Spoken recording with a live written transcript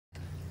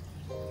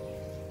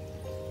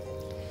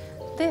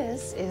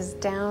This is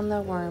Down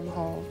the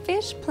Wormhole.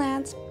 Fish,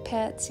 plants,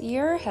 pets,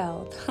 your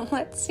health.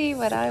 Let's see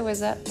what I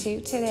was up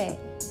to today.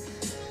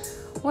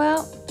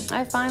 Well,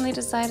 I finally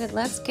decided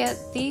let's get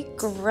the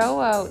grow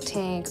out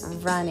tank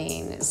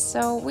running.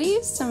 So we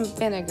used some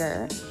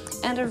vinegar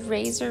and a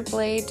razor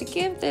blade to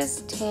give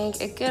this tank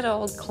a good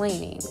old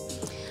cleaning.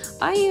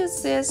 I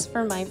used this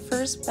for my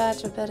first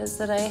batch of bettas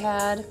that I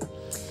had,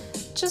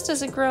 just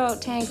as a grow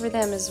out tank for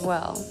them as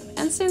well.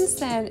 And since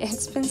then,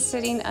 it's been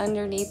sitting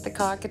underneath the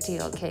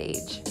cockatiel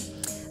cage.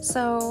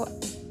 So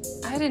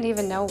I didn't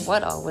even know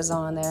what all was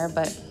on there,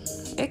 but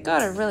it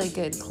got a really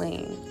good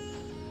clean.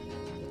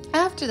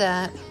 After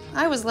that,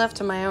 I was left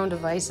to my own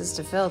devices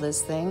to fill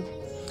this thing.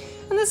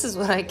 And this is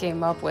what I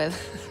came up with.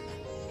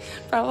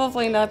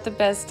 Probably not the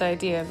best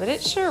idea, but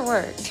it sure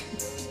worked.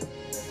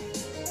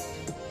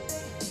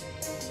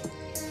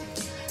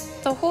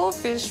 The whole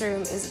fish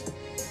room is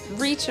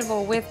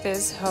reachable with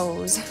this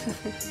hose.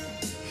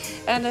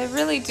 And I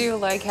really do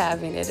like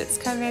having it. It's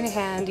come in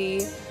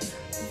handy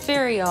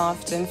very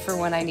often for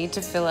when I need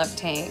to fill up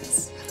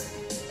tanks.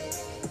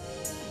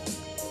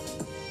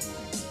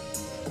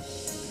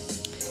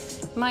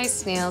 My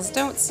snails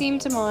don't seem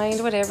to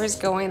mind whatever's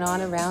going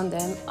on around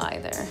them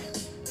either.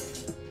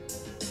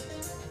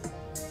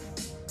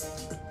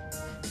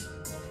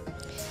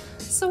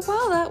 So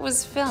while that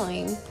was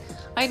filling,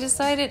 I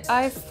decided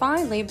I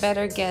finally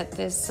better get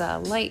this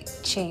light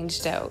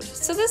changed out.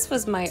 So this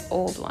was my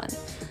old one.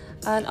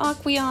 An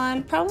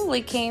Aqueon,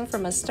 probably came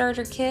from a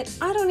starter kit.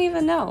 I don't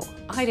even know.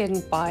 I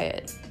didn't buy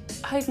it.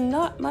 I'm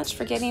not much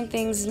for getting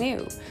things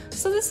new.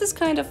 So this is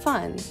kind of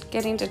fun,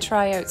 getting to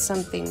try out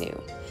something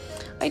new.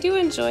 I do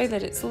enjoy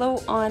that it's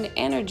low on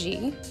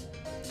energy.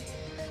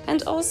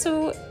 And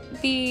also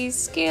the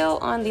scale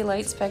on the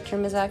light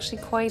spectrum is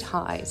actually quite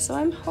high. So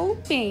I'm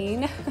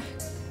hoping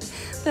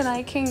that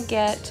I can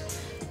get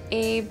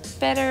a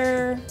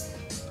better,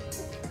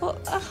 well,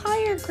 a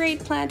higher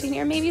grade plant in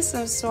here, maybe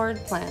some sword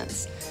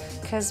plants.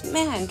 Because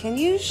man, can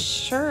you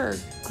sure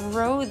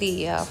grow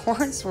the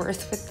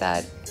Hornsworth with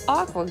that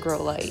aqua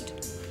grow light.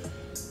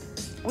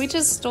 We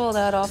just stole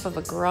that off of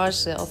a garage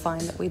sale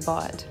find that we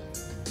bought.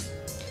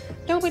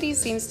 Nobody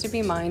seems to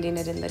be minding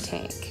it in the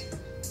tank.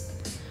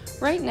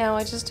 Right now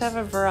I just have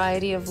a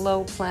variety of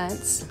low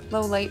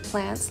light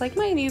plants, like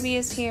my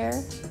nubias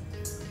here.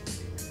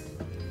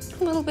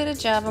 A little bit of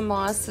Java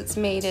moss that's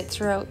made it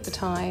throughout the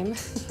time.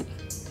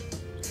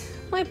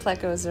 My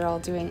plecos are all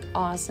doing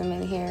awesome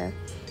in here.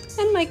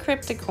 And my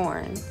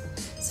cryptocorn.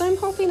 So I'm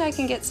hoping I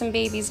can get some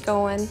babies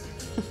going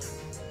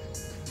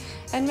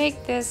and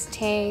make this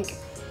tank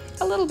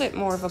a little bit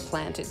more of a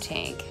planted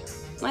tank.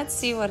 Let's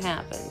see what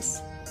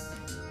happens.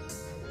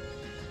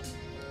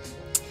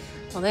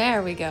 Well,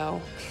 there we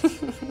go.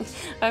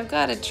 I've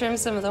got to trim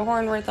some of the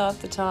Hornworth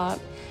off the top,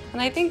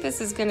 and I think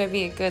this is going to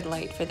be a good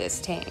light for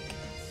this tank.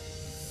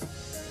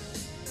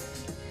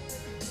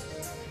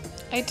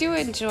 I do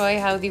enjoy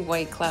how the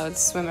white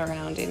clouds swim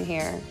around in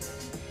here.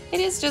 It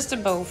is just a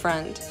bow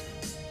front.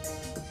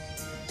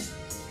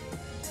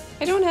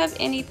 I don't have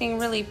anything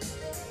really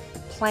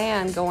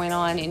planned going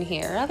on in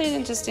here other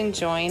than just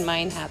enjoying my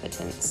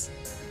inhabitants.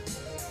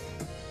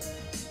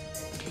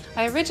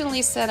 I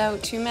originally set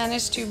out to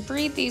manage to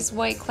breed these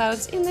white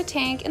clouds in the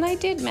tank, and I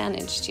did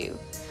manage to.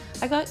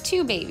 I got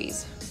 2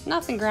 babies.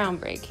 Nothing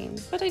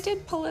groundbreaking, but I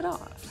did pull it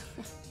off.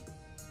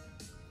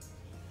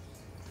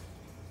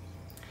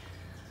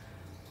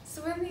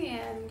 So in the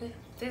end,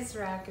 this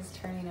rack is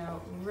turning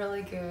out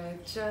really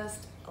good,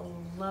 just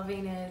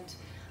loving it.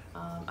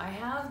 I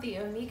have the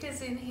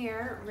amicas in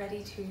here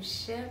ready to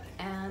ship,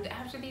 and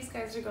after these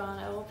guys are gone,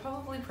 I will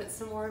probably put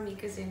some more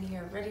amicas in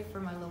here ready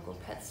for my local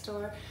pet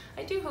store.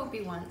 I do hope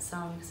you want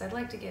some, because I'd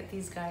like to get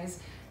these guys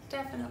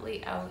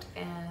definitely out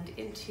and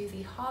into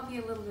the hobby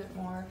a little bit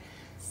more.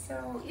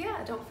 So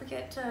yeah, don't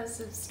forget to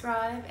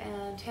subscribe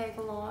and tag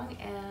along,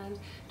 and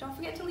don't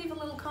forget to leave a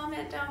little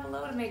comment down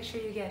below to make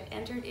sure you get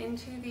entered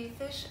into the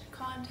fish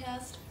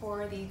contest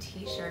for the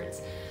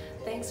t-shirts.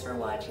 Thanks for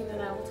watching,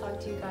 and I will talk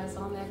to you guys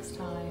all next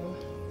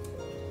time.